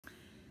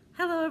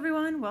Hello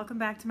everyone, welcome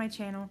back to my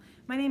channel.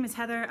 My name is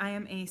Heather. I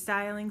am a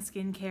styling,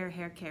 skincare,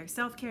 hair care,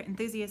 self-care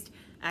enthusiast.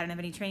 I don't have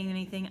any training in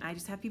anything. I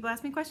just have people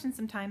ask me questions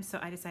sometimes, so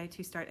I decided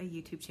to start a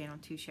YouTube channel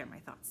to share my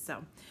thoughts.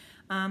 So,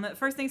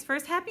 first things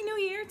first, Happy New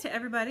Year to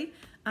everybody.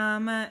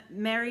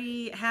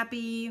 Merry,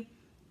 happy,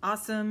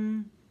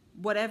 awesome,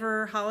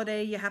 whatever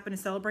holiday you happen to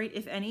celebrate,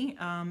 if any.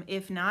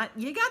 If not,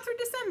 you got through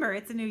December.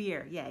 It's a new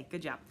year. Yay,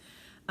 good job.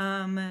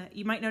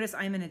 You might notice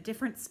I'm in a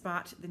different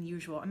spot than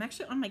usual. I'm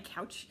actually on my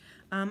couch.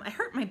 I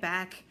hurt my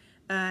back,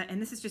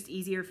 and this is just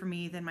easier for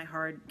me than my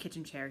hard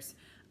kitchen chairs.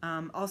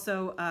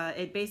 Also,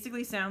 it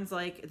basically sounds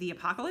like the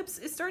apocalypse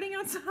is starting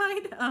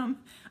outside.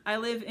 I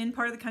live in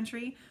part of the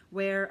country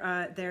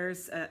where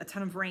there's a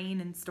ton of rain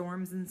and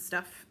storms and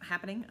stuff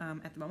happening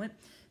at the moment.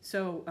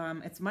 So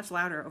it's much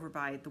louder over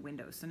by the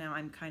windows. So now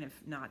I'm kind of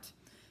not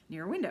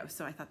near a window,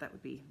 so I thought that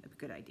would be a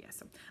good idea.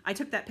 So I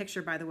took that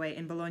picture, by the way,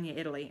 in Bologna,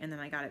 Italy, and then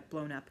I got it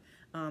blown up.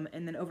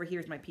 And then over here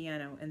is my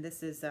piano, and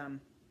this is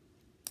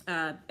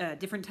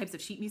different types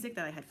of sheet music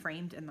that I had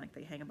framed and like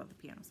they hang above the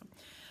piano. So,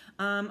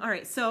 all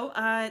right, so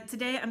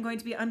today I'm going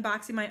to be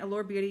unboxing my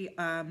Allure beauty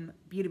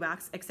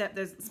box, except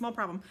there's a small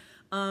problem.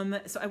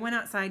 So I went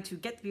outside to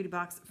get the beauty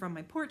box from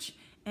my porch,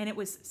 and it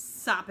was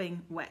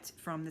sopping wet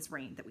from this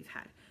rain that we've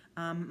had.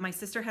 My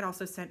sister had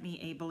also sent me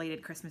a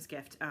belated Christmas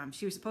gift.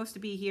 She was supposed to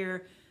be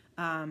here,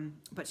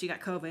 but she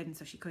got COVID, and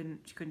so she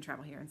couldn't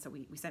travel here, and so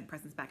we sent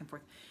presents back and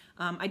forth.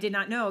 I did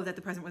not know that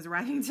the present was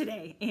arriving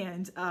today,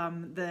 and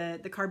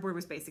the cardboard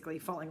was basically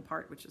falling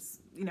apart, which is,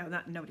 you know,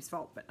 not nobody's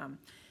fault, but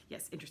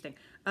yes, interesting.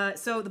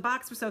 So the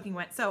box was soaking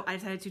wet, so I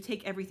decided to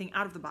take everything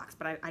out of the box,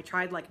 but I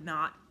tried like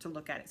not to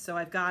look at it. So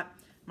I've got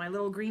my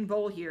little green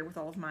bowl here with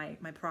all of my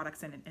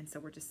products in it, and so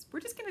we're just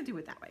gonna do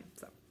it that way.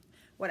 So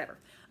whatever.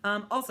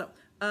 Also,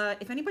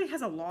 if anybody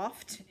has a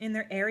loft in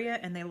their area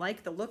and they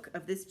like the look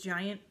of this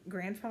giant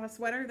grandpa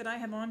sweater that I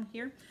have on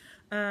here,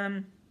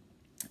 I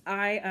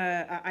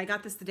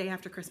got this the day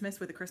after Christmas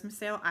with a Christmas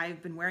sale.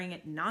 I've been wearing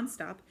it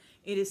nonstop.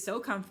 It is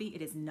so comfy.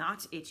 It is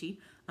not itchy.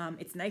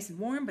 It's nice and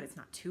warm, but it's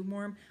not too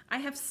warm. I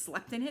have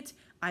slept in it.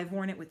 I've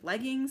worn it with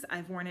leggings.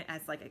 I've worn it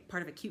as like a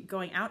part of a cute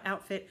going out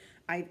outfit.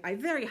 I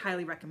very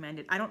highly recommend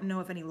it. I don't know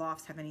if any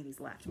lofts have any of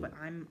these left, but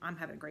I'm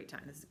having a great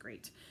time. This is a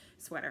great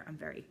sweater. I'm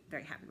very,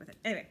 very happy with it.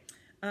 Anyway,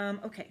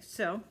 okay,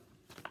 so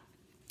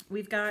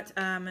we've got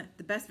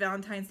the best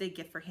Valentine's Day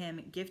gift for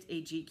him, gift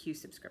a GQ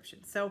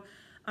subscription. So,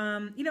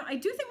 you know, I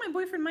do think my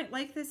boyfriend might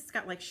like this. It's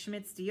got like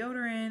Schmidt's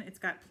deodorant. It's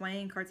got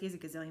playing cards. He has a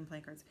gazillion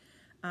playing cards.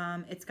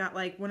 It's got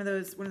like one of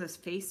those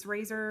face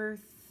razor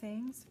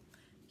things.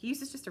 He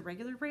uses just a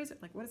regular razor.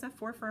 Like, what is that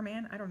for a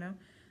man? I don't know.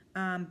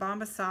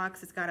 Bomba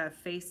socks. It's got a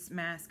face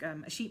mask,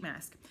 a sheet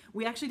mask.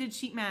 We actually did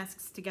sheet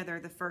masks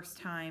together the first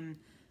time.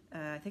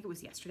 I think it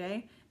was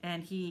yesterday,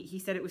 and he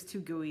said it was too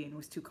gooey and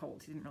was too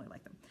cold. He didn't really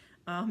like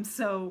them.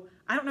 So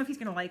I don't know if he's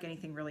gonna like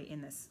anything really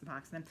in this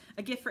box. And then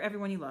a gift for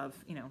everyone you love,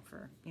 you know,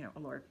 for, you know,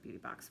 Allure beauty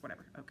box,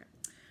 whatever. Okay.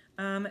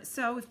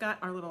 So we've got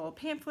our little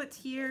pamphlet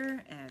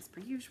here as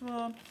per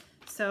usual.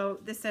 So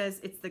this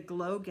says it's the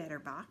Glow Getter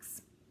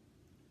box.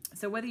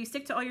 So whether you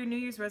stick to all your New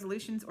Year's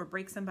resolutions or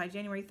break some by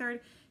January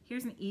 3rd,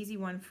 here's an easy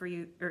one for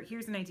you, or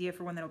here's an idea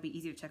for one that'll be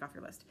easy to check off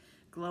your list.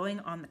 Glowing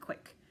on the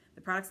quick.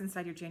 The products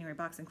inside your January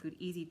box include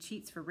easy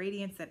cheats for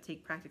radiance that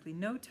take practically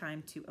no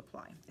time to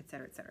apply,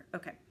 etc., etc.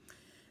 Okay,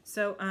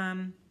 so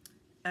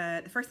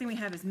the first thing we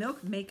have is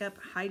Milk Makeup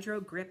Hydro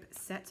Grip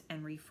Set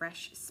and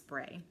Refresh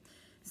Spray.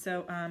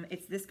 So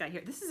it's this guy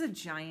here. This is a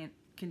giant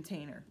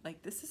container.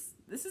 Like this is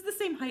the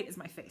same height as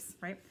my face,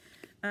 right?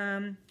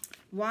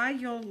 Why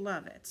you'll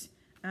love it.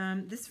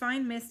 This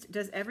fine mist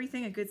does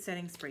everything a good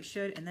setting spray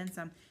should, and then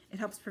some. It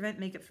helps prevent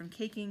makeup from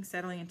caking,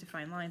 settling into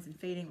fine lines, and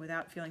fading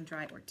without feeling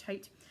dry or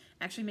tight,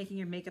 actually making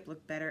your makeup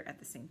look better at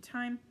the same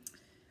time.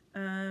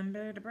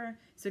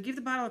 So give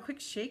the bottle a quick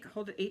shake,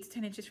 hold it 8 to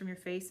 10 inches from your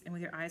face, and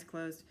with your eyes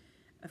closed,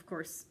 of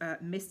course,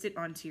 mist it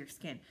onto your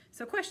skin.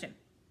 So question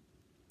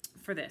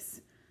for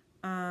this.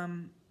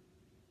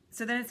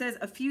 So then it says,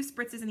 a few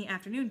spritzes in the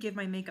afternoon give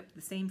my makeup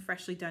the same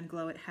freshly done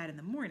glow it had in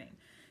the morning.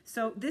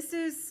 So this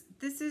is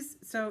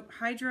so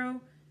Hydro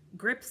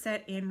Grip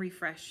Set and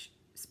Refresh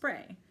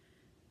Spray.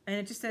 And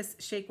it just says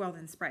shake well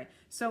then spray.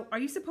 So are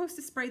you supposed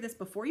to spray this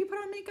before you put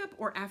on makeup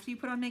or after you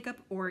put on makeup,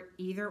 or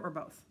either or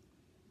both?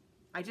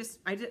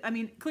 I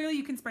mean, clearly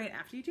you can spray it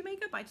after you do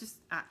makeup. I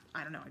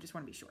don't know. I just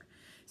want to be sure.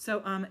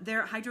 So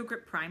their Hydro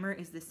Grip Primer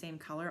is the same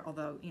color,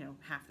 although, you know,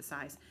 half the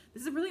size.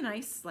 This is a really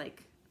nice,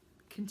 like,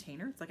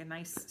 container. It's like a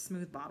nice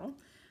smooth bottle.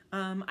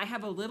 I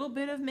have a little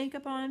bit of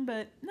makeup on,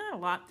 but not a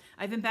lot.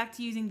 I've been back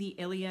to using the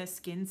Ilia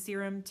Skin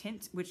Serum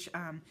Tint, which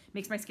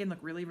makes my skin look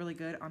really, really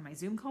good on my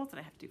Zoom calls that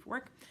I have to do for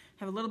work.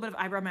 I have a little bit of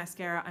eyebrow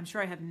mascara. I'm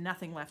sure I have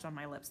nothing left on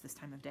my lips this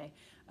time of day.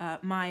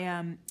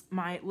 My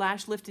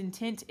Lash Lift and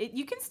Tint,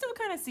 you can still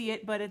kind of see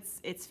it, but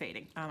it's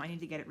fading. I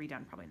need to get it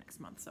redone probably next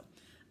month. So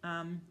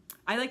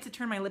I like to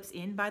turn my lips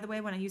in, by the way,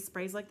 when I use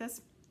sprays like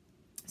this.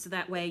 So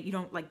that way you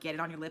don't like get it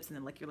on your lips and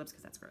then lick your lips,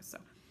 because that's gross. So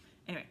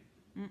anyway.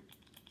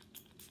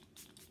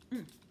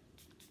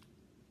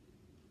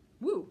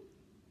 Woo.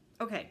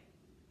 Okay.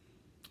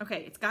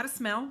 Okay, it's got a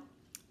smell.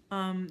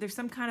 There's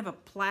some kind of a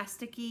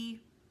plasticky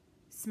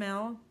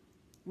smell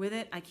with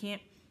it.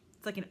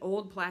 It's like an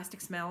old plastic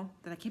smell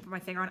that I can't put my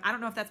finger on. I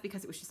don't know if that's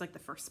because it was just like the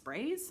first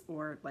sprays,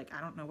 or like, I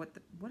don't know what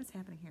is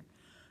happening here.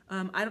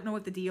 I don't know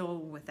what the deal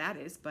with that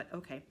is, but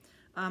okay.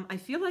 I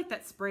feel like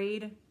that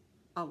sprayed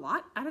a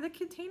lot out of the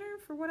container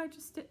for what I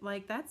just did.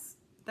 Like that's,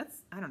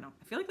 I don't know.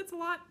 I feel like that's a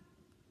lot.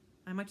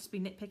 I might just be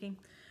nitpicking.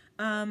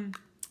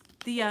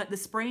 The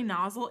spray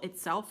nozzle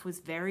itself was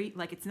very,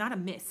 like, it's not a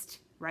mist,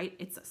 right?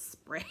 It's a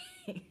spray.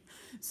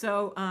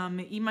 So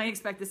you might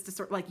expect this to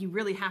sort, like, you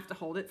really have to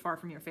hold it far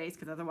from your face,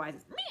 because otherwise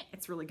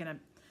it's really gonna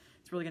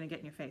get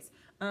in your face.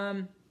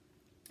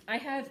 I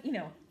have, you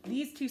know,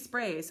 these two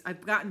sprays.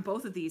 I've gotten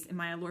both of these in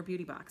my Allure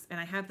beauty box, and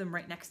I have them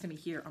right next to me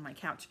here on my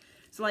couch.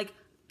 So like,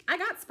 I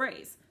got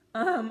sprays.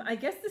 I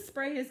guess the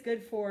spray is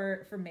good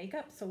for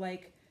makeup. So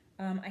like,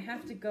 I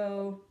have to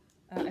go.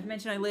 I've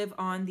mentioned I live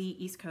on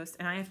the East Coast,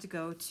 and I have to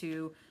go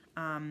to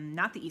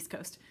not the East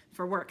Coast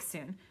for work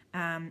soon.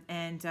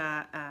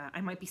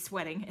 I might be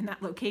sweating in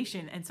that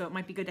location, and so it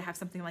might be good to have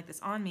something like this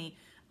on me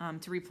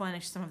to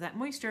replenish some of that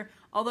moisture.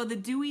 Although the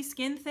dewy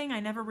skin thing, I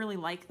never really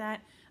like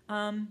that.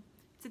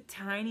 It's a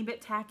tiny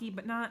bit tacky,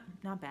 but not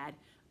bad.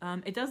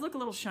 It does look a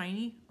little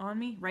shiny on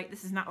me, right?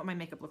 This is not what my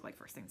makeup looked like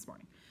first thing this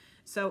morning.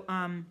 So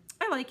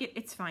I like it.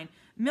 It's fine.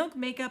 Milk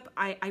Makeup,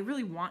 I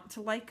really want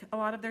to like a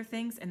lot of their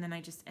things, and then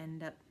I just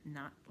end up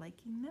not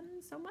liking them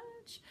so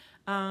much.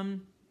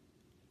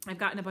 I've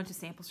gotten a bunch of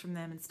samples from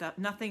them and stuff.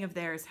 Nothing of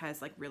theirs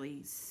has like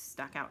really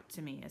stuck out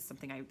to me as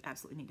something I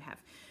absolutely need to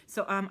have.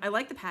 So I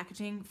like the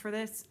packaging for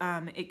this.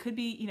 It could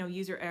be, you know,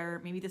 user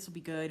error. Maybe this will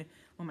be good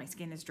when my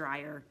skin is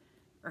drier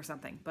or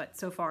something, but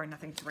so far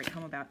nothing to write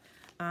home about.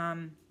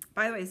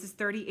 By the way, this is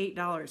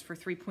 $38 for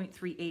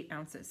 3.38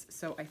 ounces.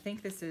 So I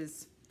think this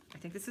is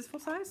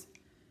full size.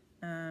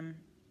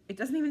 It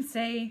doesn't even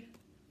say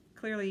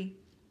clearly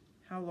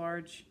how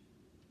large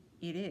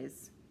it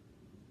is.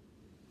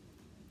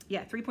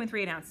 Yeah,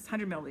 3.38 ounces,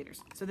 100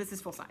 milliliters. So this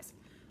is full size.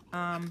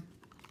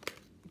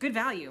 Good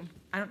value.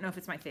 I don't know if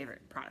it's my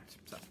favorite product,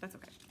 so that's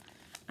okay.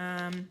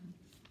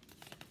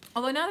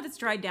 Although now that it's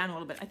dried down a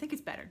little bit, I think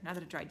it's better now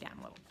that it dried down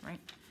a little, right?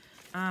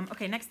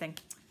 Okay, next thing.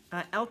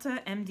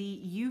 Elta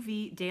MD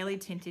UV Daily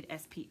Tinted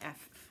SPF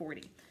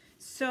 40.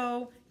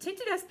 So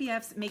tinted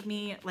SPFs make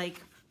me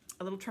like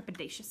a little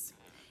trepidatious.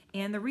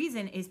 And the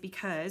reason is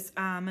because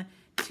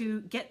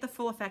to get the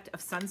full effect of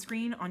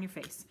sunscreen on your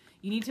face,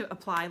 you need to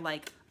apply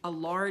like a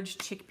large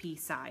chickpea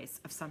size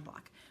of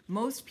sunblock.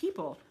 Most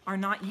people are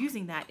not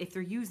using that if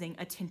they're using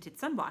a tinted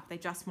sunblock. They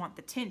just want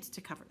the tint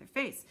to cover their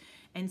face.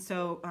 And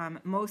so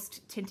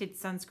most tinted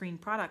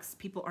sunscreen products,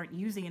 people aren't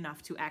using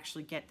enough to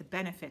actually get the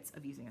benefits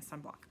of using a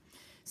sunblock.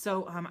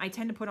 So I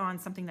tend to put on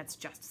something that's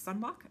just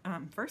sunblock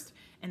first,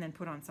 and then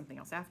put on something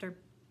else after.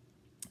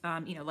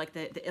 You know, like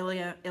the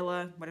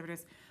Illa, whatever it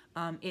is.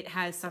 It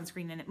has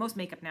sunscreen in it. Most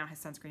makeup now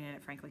has sunscreen in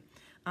it, frankly.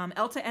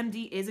 Elta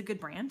MD is a good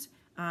brand,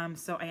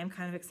 so I am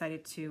kind of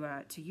excited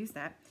to use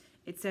that.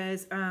 It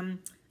says,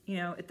 you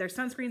know, their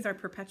sunscreens are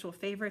perpetual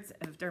favorites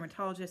of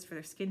dermatologists for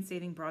their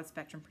skin-saving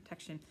broad-spectrum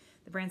protection.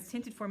 The brand's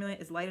tinted formula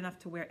is light enough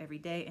to wear every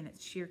day, and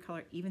its sheer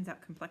color evens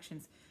out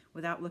complexions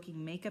without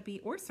looking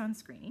makeup-y or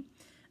sunscreeny.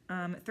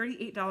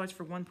 $38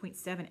 for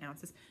 1.7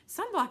 ounces.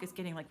 Sunblock is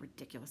getting like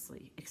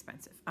ridiculously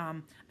expensive.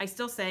 I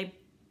still say,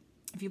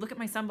 if you look at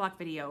my sunblock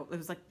video, it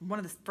was like one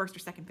of the first or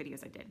second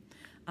videos I did.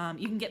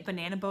 You can get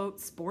Banana Boat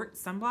Sport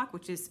sunblock,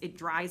 which is, it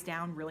dries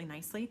down really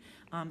nicely.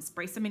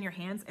 Spray some in your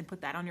hands and put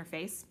that on your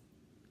face.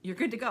 You're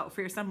good to go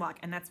for your sunblock,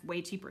 and that's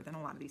way cheaper than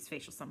a lot of these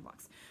facial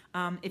sunblocks.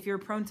 If you're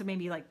prone to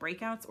maybe like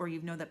breakouts, or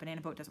you know that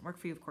Banana Boat doesn't work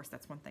for you, of course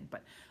that's one thing.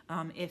 But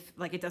if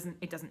like it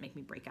doesn't make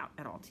me break out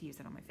at all to use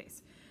it on my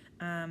face.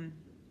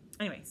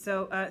 Anyway,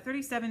 so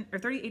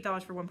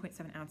 $38 for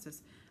 1.7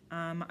 ounces.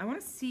 I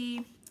want to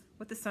see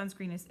what the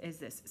sunscreen is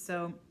this.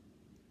 So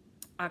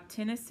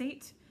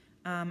octinosate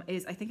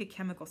is, I think, a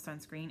chemical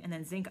sunscreen, and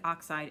then zinc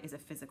oxide is a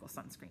physical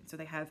sunscreen. So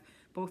they have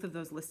both of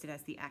those listed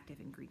as the active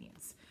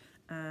ingredients.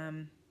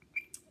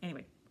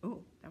 Anyway, oh,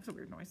 that was a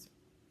weird noise.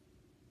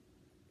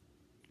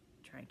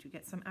 Trying to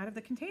get some out of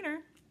the container.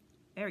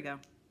 There we go.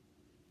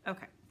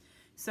 Okay,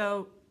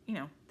 so, you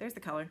know, there's the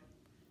color.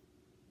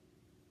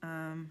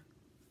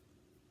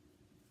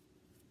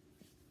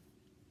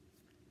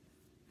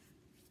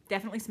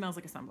 Definitely smells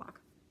like a sunblock.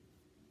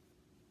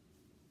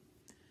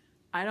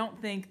 I don't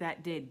think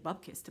that did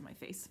bupkis to my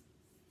face.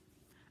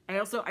 I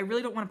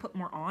really don't want to put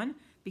more on,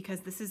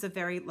 because this is a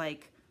very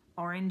like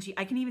orangey,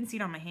 I can even see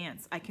it on my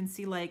hands. I can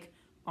see like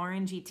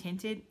orangey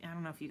tinted. I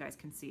don't know if you guys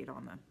can see it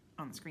on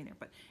the screen there,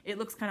 but it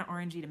looks kind of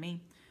orangey to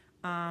me.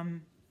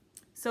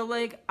 So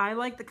like, I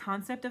like the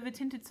concept of a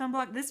tinted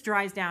sunblock. This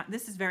dries down.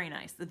 This is very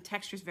nice. The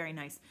texture is very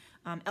nice.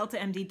 Elta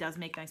MD does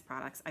make nice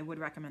products. I would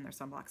recommend their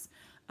sunblocks.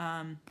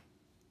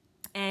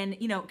 And,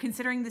 you know,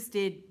 considering this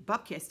did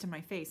bupkis to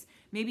my face,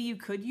 maybe you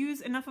could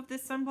use enough of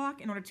this sunblock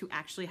in order to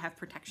actually have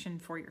protection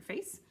for your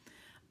face.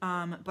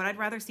 But I'd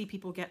rather see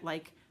people get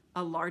like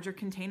a larger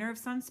container of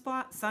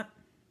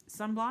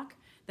sunblock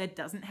that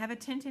doesn't have a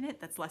tint in it,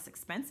 that's less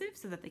expensive,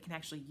 so that they can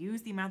actually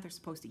use the amount they're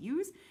supposed to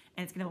use,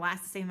 and it's going to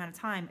last the same amount of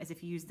time as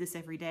if you use this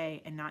every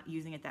day and not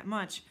using it that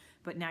much,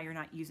 but now you're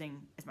not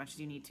using as much as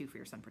you need to for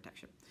your sun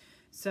protection.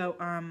 So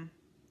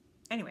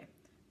anyway,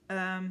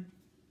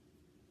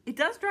 it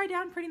does dry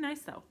down pretty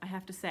nice though, I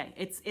have to say.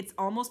 It's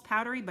almost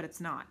powdery, but it's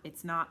not.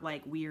 It's not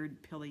like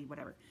weird, pilly,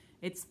 whatever.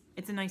 It's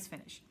a nice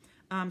finish.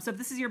 So if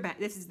this is your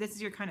this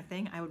is your kind of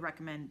thing, I would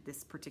recommend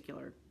this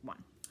particular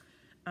one.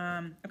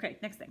 Okay,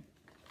 next thing.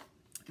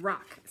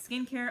 Rock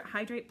Skincare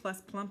Hydrate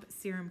Plus Plump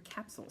Serum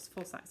Capsules,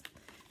 full size.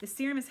 The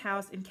serum is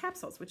housed in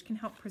capsules, which can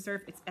help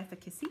preserve its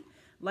efficacy.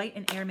 Light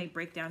and air may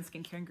break down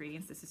skincare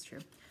ingredients. This is true.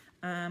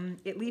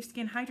 It leaves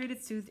skin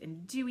hydrated, soothed,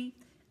 and dewy.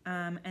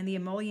 And the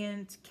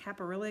emollient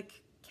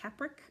capric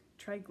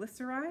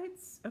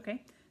triglycerides.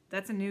 Okay,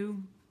 that's a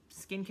new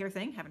skincare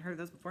thing. Haven't heard of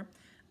those before.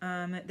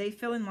 They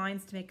fill in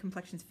lines to make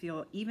complexions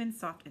feel even,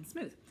 soft, and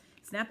smooth.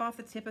 Snap off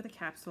the tip of the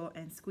capsule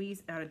and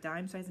squeeze out a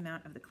dime-sized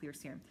amount of the clear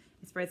serum.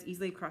 It spreads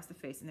easily across the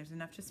face, and there's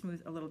enough to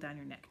smooth a little down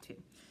your neck too.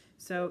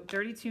 So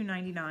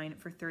 $32.99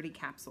 for 30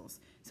 capsules.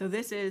 So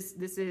this is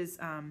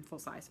full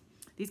size.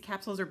 These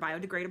capsules are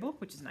biodegradable,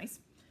 which is nice.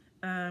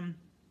 So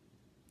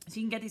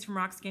you can get these from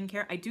Rock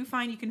Skincare. I do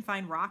find you can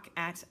find Rock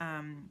at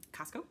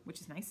Costco, which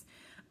is nice.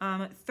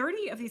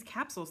 30 of these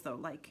capsules though,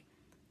 like,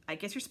 I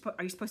guess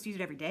are you supposed to use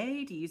it every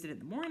day? Do you use it in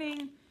the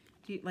morning?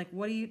 Do you, like,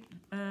 what do you,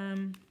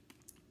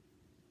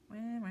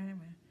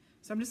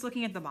 So I'm just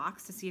looking at the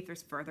box to see if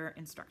there's further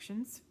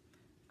instructions.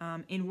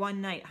 In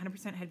one night,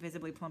 100% had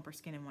visibly plumper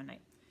skin in one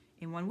night.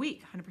 In 1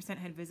 week, 100%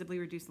 had visibly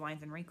reduced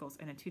lines and wrinkles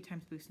and a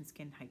 2x boost in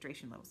skin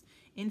hydration levels.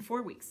 In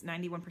 4 weeks,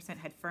 91%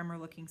 had firmer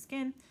looking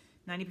skin.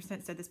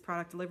 90% said this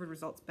product delivered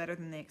results better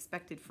than they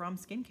expected from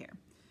skincare.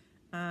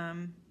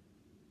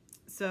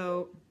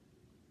 So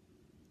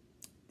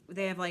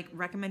they have like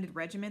recommended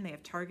regimen. They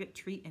have target,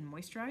 treat, and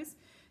moisturize.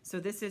 So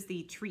this is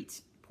the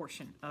treat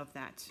portion of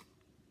that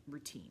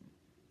routine,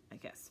 I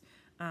guess.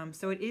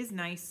 So it is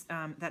nice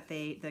that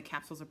the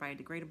capsules are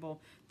biodegradable.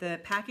 The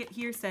packet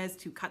here says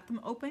to cut them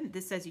open.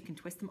 This says you can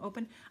twist them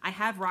open. I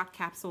have Rock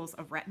capsules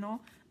of retinol,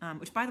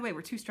 which by the way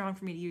were too strong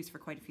for me to use for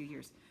quite a few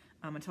years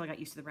until I got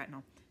used to the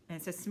retinol. And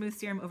it says smooth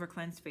serum over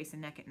cleansed face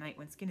and neck at night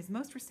when skin is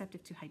most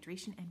receptive to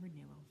hydration and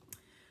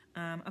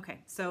renewal. Okay,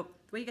 so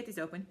the way you get these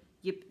open,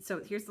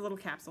 so here's the little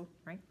capsule,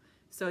 right?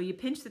 So you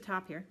pinch the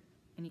top here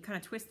and you kind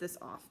of twist this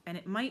off, and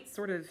it might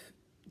sort of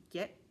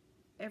get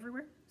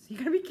everywhere. So you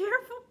gotta be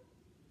careful.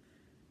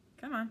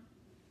 Come on.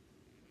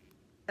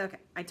 Okay,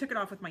 I took it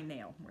off with my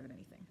nail more than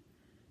anything.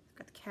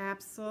 Got the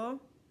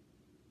capsule.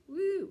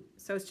 Woo!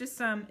 So it's just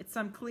some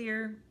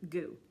clear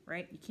goo,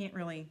 right? You can't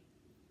really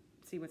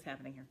see what's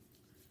happening here.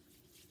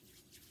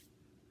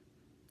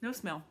 No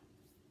smell.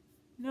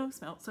 No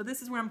smell. So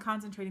this is where I'm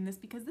concentrating this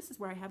because this is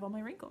where I have all my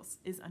wrinkles,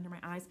 is under my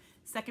eyes.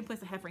 Second place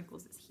I have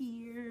wrinkles is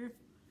here.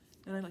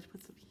 Then I like to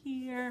put some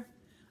here.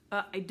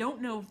 I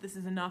don't know if this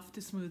is enough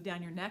to smooth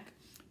down your neck.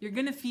 You're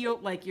gonna feel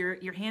like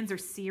your hands are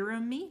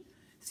serum-y.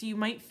 So you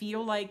might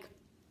feel like,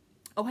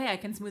 oh hey, I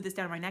can smooth this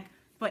down my neck.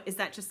 But is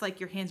that just like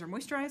your hands are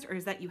moisturized, or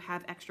is that you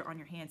have extra on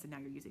your hands and now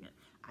you're using it?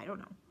 I don't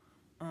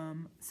know.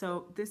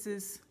 So this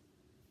is,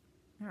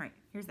 all right,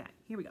 here's that.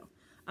 Here we go.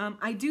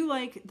 I do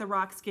like the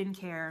Rock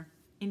Skincare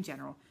in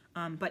general.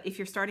 But if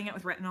you're starting out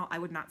with retinol, I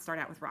would not start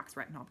out with Rock's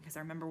retinol, because I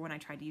remember when I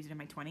tried to use it in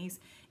my 20s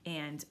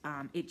and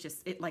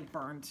it like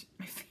burned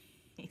my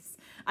face.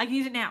 I can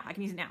use it now.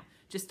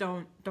 Just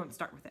don't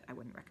start with it. I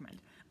wouldn't recommend.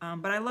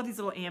 But I love these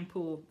little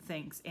ampoule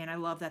things, and I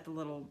love that the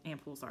little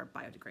ampoules are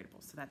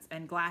biodegradable. So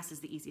and glass is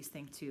the easiest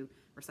thing to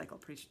recycle.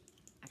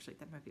 Actually,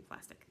 that might be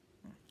plastic.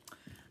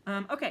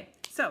 Okay,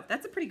 so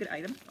that's a pretty good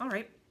item. All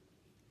right.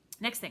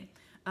 Next thing.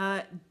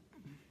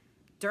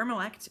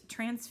 Dermalect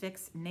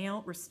Transfix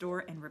Nail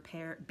Restore and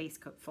Repair Base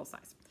Coat, full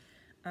size.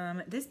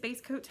 This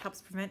base coat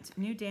helps prevent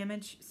new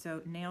damage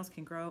so nails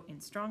can grow in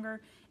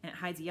stronger, and it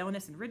hides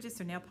yellowness and ridges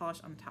so nail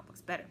polish on the top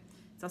looks better.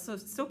 It's also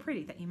so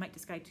pretty that you might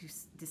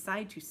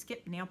decide to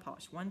skip nail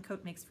polish. One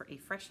coat makes for a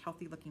fresh,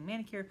 healthy looking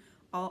manicure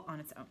all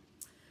on its own.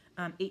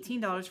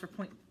 $18 for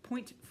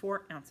 0.4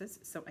 ounces,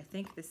 so I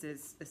think this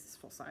is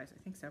full size, I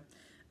think so.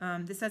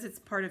 This says it's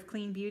part of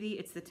Clean Beauty.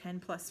 It's the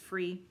 10+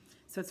 free,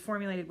 so it's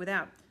formulated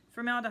without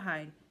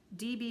formaldehyde,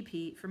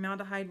 DBP,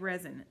 formaldehyde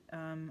resin,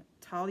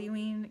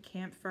 toluene,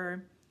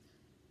 camphor,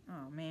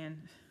 oh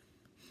man,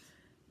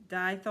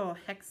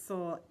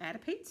 diethylhexyl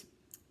adipate,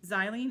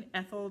 xylene,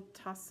 ethyl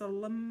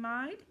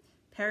tosylamide,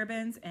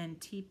 parabens, and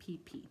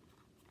TPP.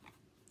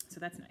 So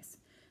that's nice.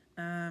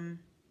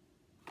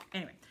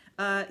 Anyway,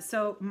 all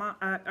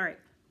right,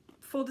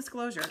 full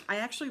disclosure, I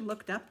actually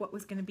looked up what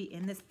was going to be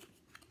in this.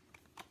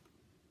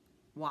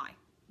 Why?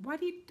 Why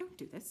don't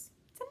do this?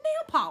 It's a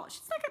nail polish.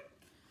 It's like a,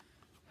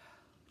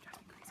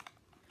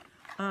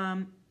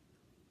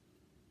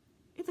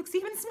 it looks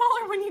even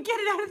smaller when you get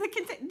it out of the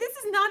container. This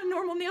is not a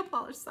normal nail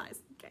polish size,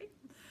 okay?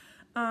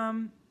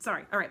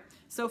 Sorry, all right.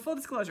 So full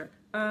disclosure,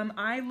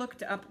 I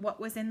looked up what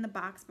was in the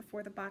box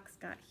before the box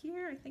got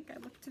here. I think I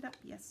looked it up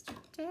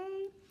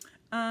yesterday.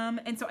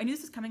 And so I knew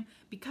this was coming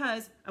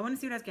because I wanted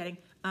to see what I was getting.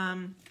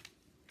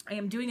 I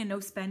am doing a no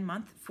spend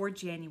month for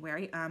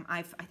January.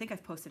 I think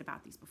I've posted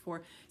about these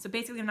before. So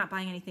basically I'm not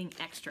buying anything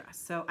extra.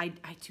 So I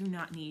do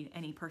not need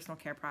any personal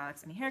care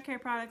products, any hair care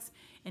products,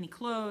 any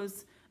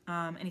clothes,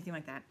 anything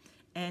like that.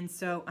 And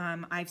so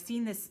I've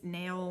seen this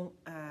nail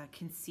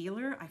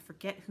concealer. I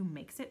forget who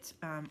makes it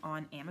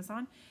on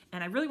Amazon.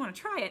 And I really want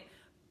to try it,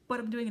 but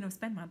I'm doing a no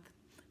spend month,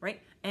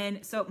 right?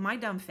 And so my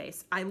dumb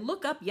face, I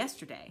look up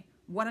yesterday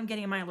what I'm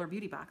getting in my Allure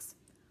beauty box.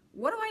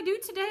 What do I do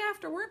today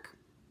after work?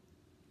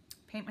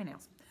 Paint my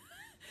nails.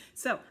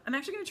 So I'm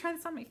actually going to try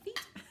this on my feet.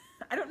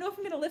 I don't know if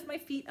I'm going to lift my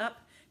feet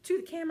up to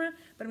the camera,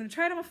 but I'm going to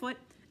try it on my foot,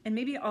 and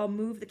maybe I'll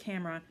move the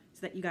camera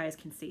so that you guys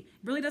can see. It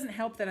really doesn't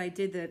help that I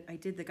did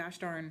the gosh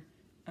darn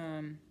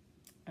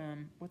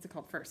what's it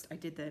called first? I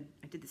did the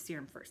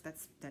serum first.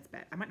 That's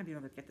bad. I might not be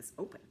able to get this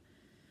open.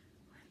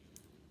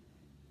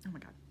 Oh my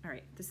god. All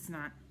right, this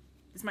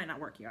might not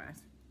work, you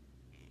guys.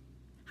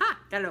 Ha!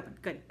 Got it open.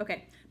 Good.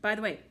 Okay. By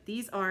the way,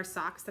 these are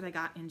socks that I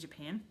got in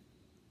Japan.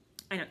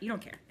 I know you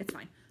don't care. It's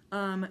fine.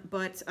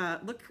 But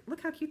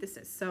look how cute this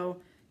is.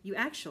 So you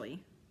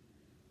actually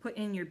put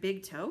in your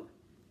big toe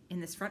in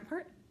this front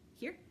part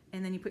here,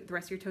 and then you put the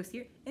rest of your toes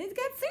here, and it's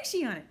got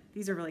sushi on it.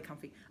 These are really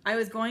comfy. I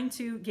was going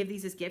to give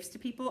these as gifts to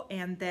people,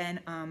 and then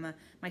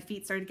my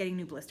feet started getting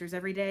new blisters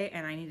every day,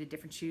 and I needed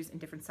different shoes and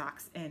different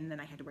socks, and then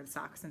I had to wear the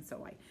socks, and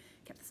so I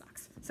kept the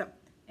socks. So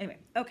anyway,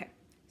 okay.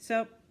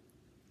 So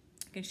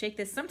you can shake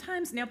this.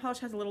 Sometimes nail polish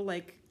has a little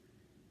like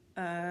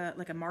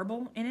a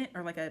marble in it,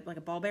 or like a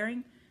ball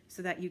bearing,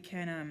 so that you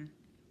can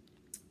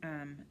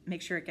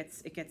make sure it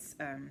gets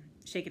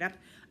shaken up.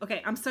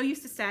 Okay, I'm so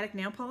used to static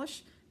nail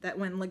polish that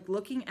when like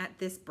looking at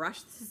this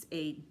brush, this is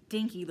a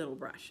dinky little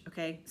brush,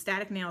 okay?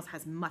 Static Nails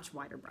has much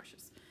wider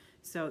brushes.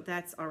 So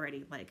that's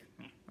already like,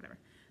 whatever.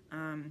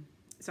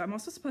 So I'm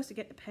also supposed to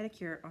get a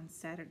pedicure on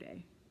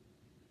Saturday.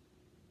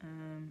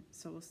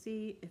 So we'll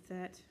see if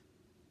that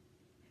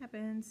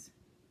happens.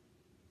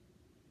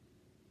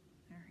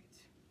 All right.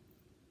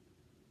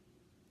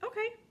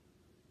 Okay.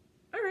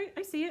 All right,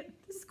 I see it.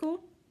 This is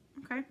cool.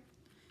 Okay.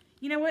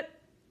 You know what?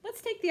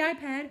 Let's take the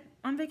iPad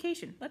on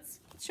vacation. Let's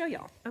show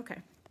y'all. Okay.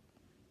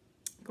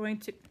 Can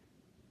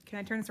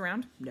I turn this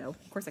around? No,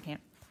 of course I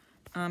can't.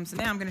 So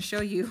now I'm going to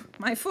show you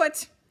my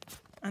foot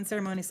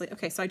unceremoniously.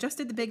 Okay, so I just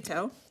did the big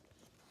toe.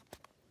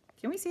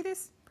 Can we see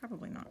this?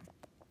 Probably not.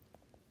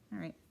 All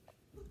right.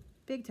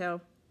 Big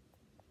toe.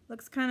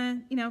 Looks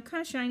kind of,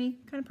 kind of shiny,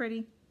 kind of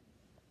pretty.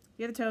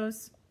 The other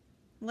toes,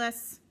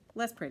 less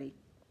pretty.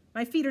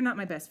 My feet are not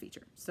my best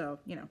feature, so,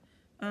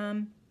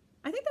 I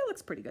think that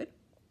looks pretty good.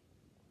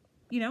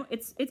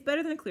 It's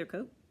better than a clear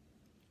coat.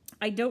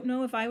 I don't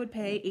know if I would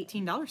pay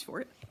 $18 for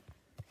it,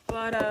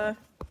 but,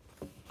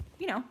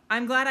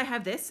 I'm glad I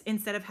have this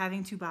instead of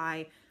having to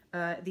buy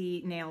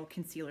the nail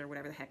concealer,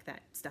 whatever the heck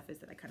that stuff is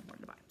that I kind of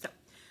wanted to buy. So,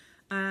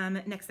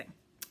 next thing,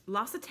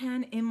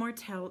 L'Occitane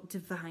Immortelle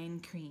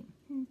Divine Cream.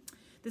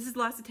 This is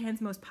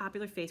L'Occitane's most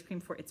popular face cream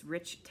for its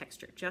rich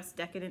texture, just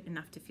decadent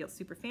enough to feel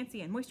super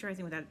fancy and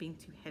moisturizing without it being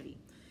too heavy,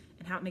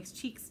 and how it makes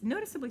cheeks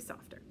noticeably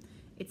softer.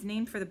 It's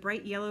named for the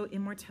bright yellow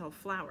Immortelle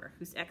flower,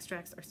 whose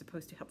extracts are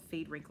supposed to help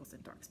fade wrinkles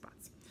and dark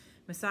spots.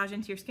 Massage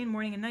into your skin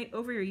morning and night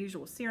over your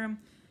usual serum,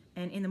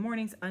 and in the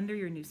mornings under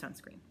your new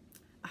sunscreen.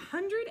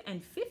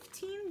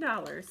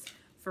 $115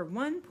 for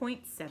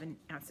 1.7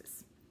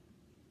 ounces.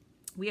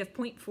 We have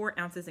 0.4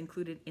 ounces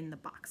included in the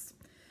box.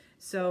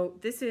 So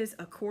this is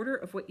a quarter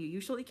of what you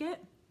usually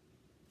get.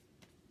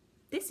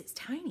 This is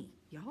tiny,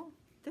 y'all.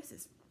 This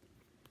is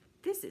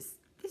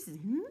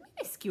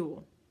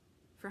minuscule.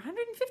 For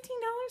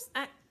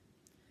 $115?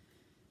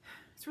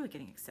 It's really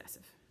getting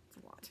excessive. It's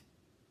a lot.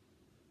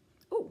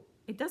 Oh,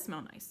 it does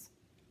smell nice.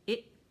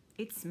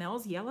 It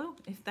smells yellow,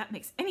 if that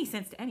makes any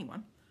sense to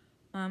anyone.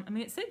 I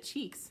mean, it said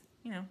cheeks.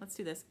 Let's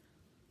do this.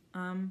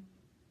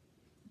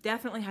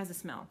 Definitely has a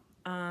smell.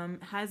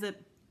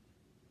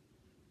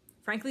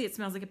 Frankly, it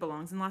smells like it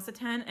belongs in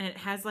L'Occitane, and it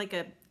has like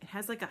a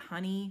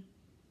honey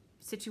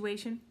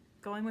situation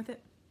going with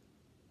it.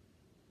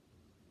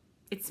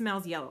 It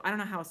smells yellow. I don't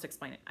know how else to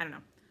explain it. I don't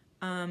know.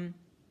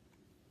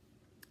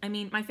 I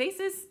mean, my face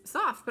is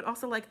soft, but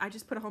also like I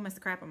just put a whole mess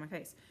of crap on my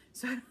face.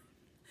 So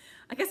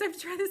I guess I have to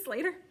try this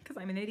later because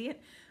I'm an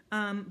idiot.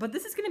 But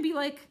this is going to be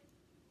like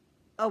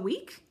a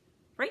week,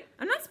 right?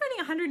 I'm not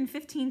spending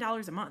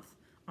 $115 a month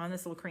on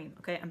this little cream,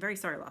 okay? I'm very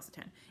sorry,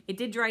 L'Occitane. It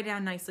did dry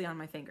down nicely on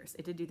my fingers.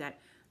 It did do that.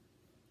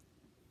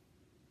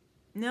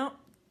 No,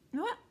 you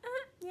know what?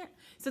 Yeah.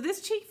 So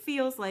this cheek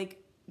feels like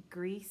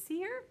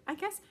greasier, I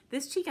guess.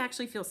 This cheek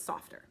actually feels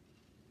softer.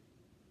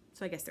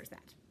 So I guess there's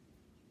that.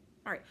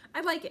 All right,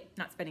 I like it.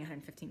 Not spending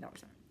 $115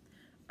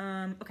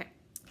 on it. Okay,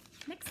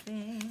 next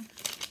thing.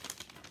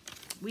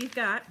 We've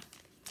got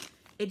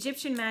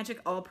Egyptian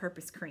Magic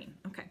All-Purpose Cream.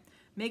 Okay,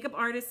 makeup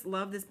artists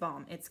love this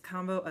balm. Its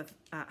combo of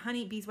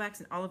honey, beeswax,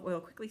 and olive oil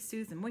quickly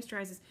soothes and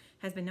moisturizes,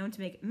 has been known to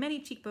make many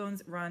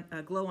cheekbones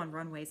glow on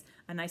runways,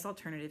 a nice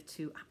alternative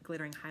to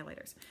glittering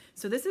highlighters.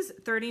 So this is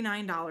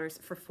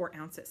 $39 for 4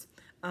 ounces.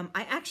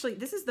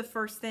 This is the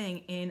first thing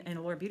in an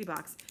Allure beauty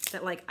box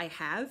that like I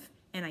have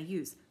and I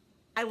use.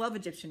 I love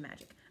Egyptian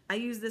Magic. I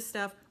use this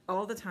stuff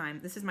all the time.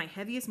 This is my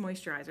heaviest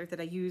moisturizer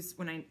that I use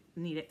when I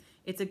need it.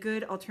 It's a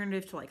good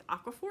alternative to like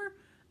Aquaphor.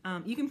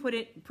 You can put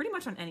it pretty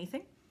much on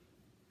anything.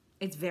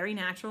 It's very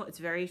natural. It's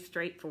very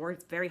straightforward.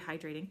 It's very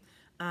hydrating.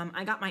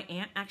 I got my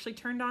aunt actually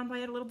turned on by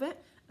it a little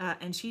bit,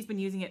 and she's been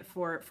using it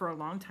for a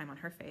long time on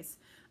her face.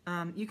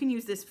 You can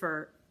use this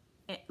for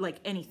like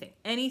anything.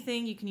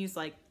 Anything you can use,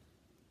 like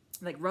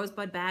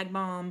Rosebud Bag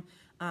Balm,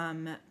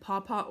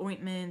 Paw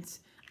Ointment,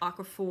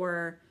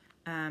 Aquaphor.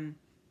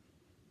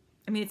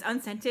 I mean, it's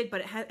unscented,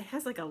 but it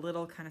has like a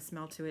little kind of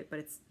smell to it, but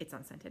it's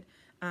unscented.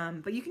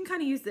 But you can kind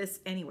of use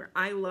this anywhere.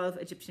 I love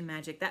Egyptian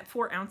Magic. That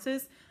 4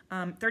 ounces,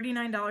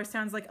 $39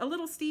 sounds like a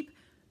little steep.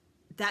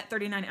 That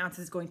 39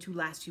 ounces is going to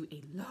last you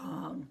a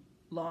long,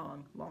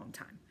 long, long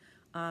time.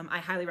 I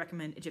highly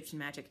recommend Egyptian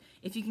Magic.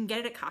 If you can get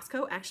it at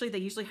Costco, actually, they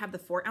usually have the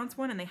 4 ounce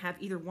one, and they have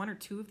either 1 or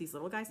 2 of these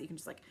little guys that you can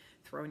just like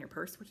throw in your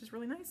purse, which is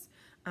really nice.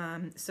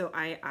 So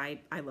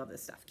I love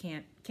this stuff.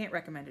 Can't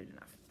recommend it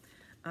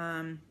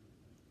enough.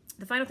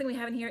 The final thing we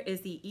have in here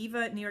is the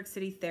Eva New York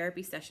City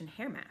Therapy Session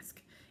Hair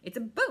Mask. It's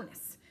a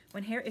bonus.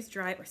 When hair is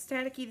dry or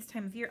staticky this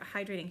time of year, a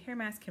hydrating hair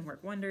mask can work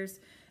wonders.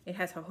 It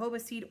has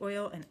jojoba seed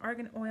oil and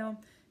argan oil.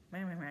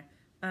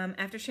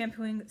 After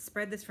shampooing,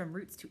 spread this from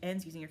roots to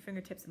ends using your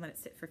fingertips and let it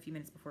sit for a few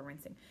minutes before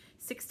rinsing.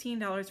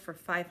 $16 for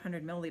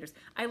 500 milliliters.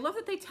 I love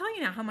that they tell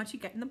you now how much you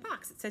get in the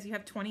box. It says you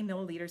have 20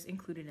 milliliters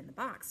included in the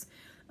box.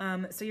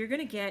 So you're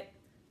going to get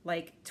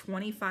like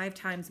 25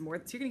 times more.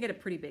 So you're going to get a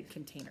pretty big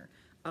container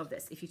of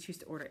this if you choose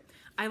to order it.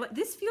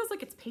 This feels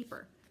like it's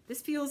paper.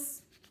 This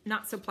feels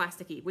not so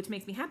plasticky, which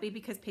makes me happy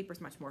because paper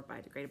is much more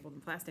biodegradable than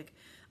plastic.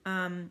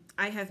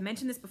 I have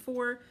mentioned this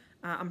before.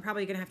 I'm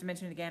probably gonna have to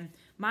mention it again.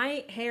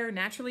 My hair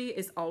naturally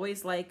is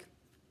always like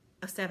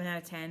a 7 out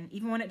of 10,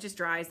 even when it just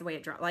dries the way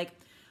it dries. Like,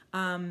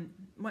 I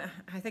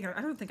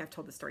don't think I've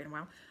told this story in a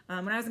while.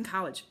 When I was in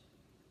college,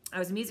 I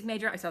was a music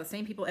major. I saw the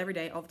same people every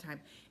day, all the time.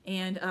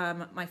 And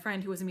my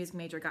friend who was a music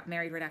major got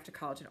married right after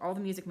college. And all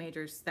the music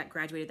majors that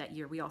graduated that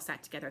year, we all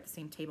sat together at the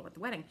same table at the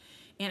wedding.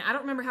 And I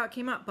don't remember how it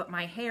came up, but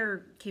my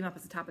hair came up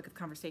as a topic of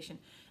conversation.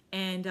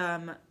 And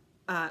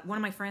one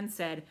of my friends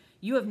said,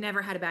 "You have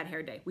never had a bad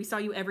hair day. We saw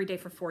you every day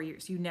for 4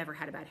 years. You never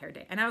had a bad hair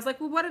day." And I was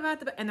like, "Well, what about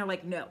the..." And they're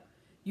like, "No,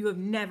 you have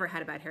never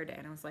had a bad hair day."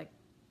 And I was like,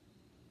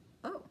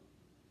 "Oh,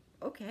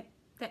 okay.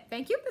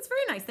 Thank you. That's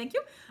very nice. Thank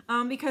you."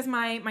 Because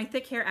my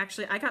thick hair,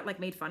 actually, I got like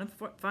made fun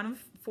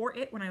of for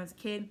it when I was a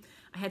kid.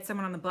 I had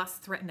someone on the bus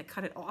threaten to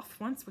cut it off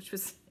once, which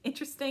was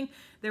interesting.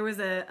 There was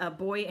a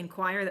boy in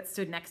choir that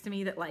stood next to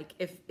me that like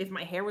if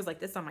my hair was like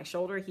this on my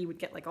shoulder, he would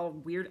get like all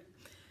weird.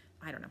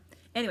 I don't know.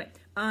 Anyway,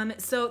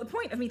 so the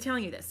point of me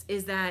telling you this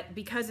is that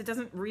because it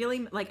doesn't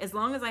really, like, as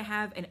long as I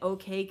have an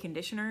okay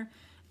conditioner,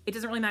 it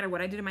doesn't really matter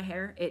what I do to my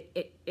hair.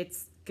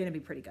 It's gonna be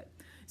pretty good.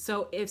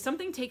 So if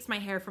something takes my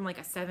hair from like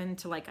a 7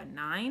 to like a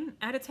 9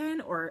 out of 10,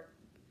 or,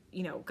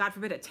 you know, God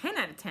forbid, a 10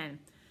 out of 10,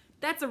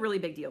 that's a really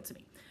big deal to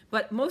me.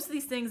 But most of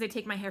these things, they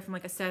take my hair from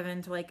like a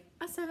 7 to like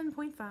a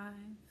 7.5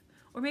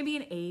 or maybe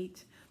an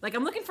 8. Like,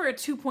 I'm looking for a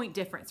 2-point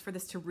difference for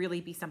this to really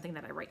be something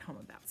that I write home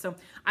about. So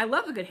I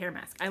love a good hair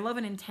mask. I love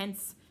an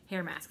intense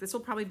hair mask. This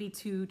will probably be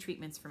 2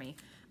 treatments for me.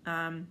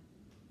 And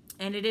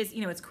it is,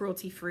 you know, it's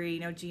cruelty-free,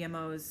 no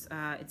GMOs,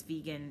 it's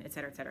vegan, et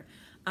cetera, et cetera.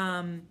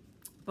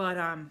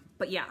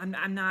 But yeah,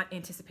 I'm not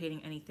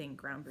anticipating anything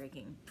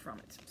groundbreaking from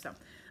it. So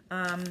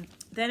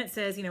then it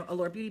says, you know,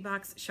 Allure Beauty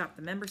Box, shop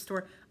the member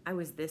store. I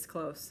was this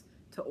close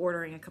to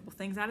ordering a couple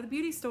things out of the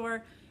beauty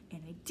store,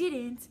 and I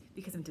didn't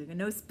because I'm doing a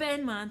no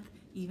spend month,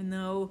 even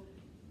though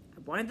I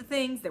wanted the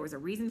things. There was a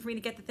reason for me to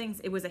get the things.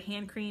 It was a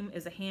hand cream. It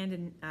was a hand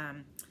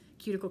and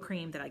cuticle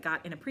cream that I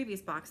got in a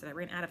previous box that I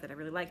ran out of that I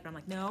really liked. But I'm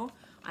like, no,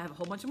 I have a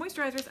whole bunch of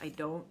moisturizers. I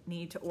don't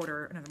need to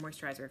order another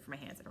moisturizer for my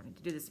hands. I don't need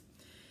to do this.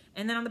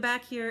 And then on the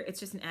back here, it's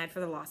just an ad for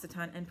the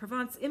L'Occitane and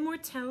Provence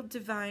Immortelle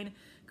Divine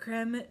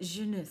Crème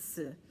Jeunesse.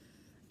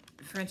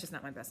 French is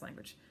not my best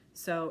language.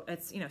 So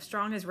it's, you know,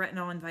 strong as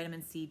retinol and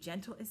vitamin C,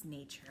 gentle as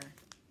nature.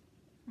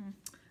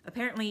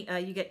 Apparently,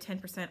 you get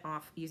 10%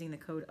 off using the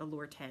code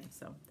Allure10.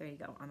 So there you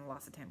go on the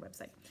L'Occitane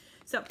website.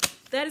 So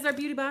that is our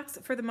beauty box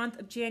for the month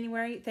of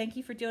January. Thank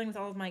you for dealing with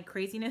all of my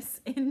craziness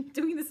in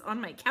doing this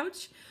on my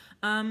couch.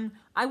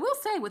 I will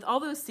say, with all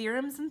those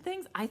serums and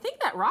things, I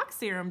think that rock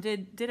serum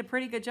did a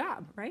pretty good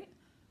job, right?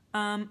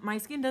 My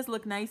skin does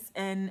look nice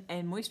and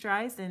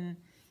moisturized and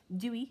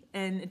dewy,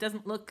 and it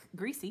doesn't look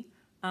greasy.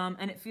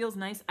 And it feels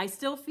nice. I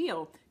still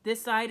feel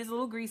this side is a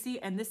little greasy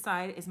and this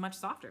side is much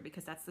softer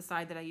because that's the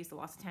side that I use the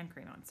L'Occitane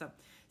cream on. So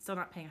still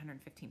not paying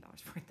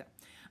 $115 for it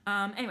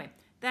though. Anyway,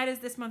 that is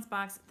this month's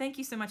box. Thank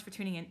you so much for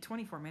tuning in.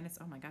 24 minutes.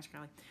 Oh my gosh,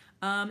 Carly.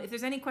 If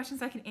there's any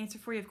questions I can answer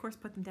for you, of course,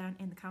 put them down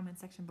in the comment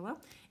section below.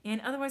 And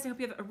otherwise, I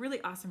hope you have a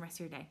really awesome rest of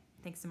your day.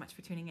 Thanks so much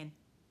for tuning in.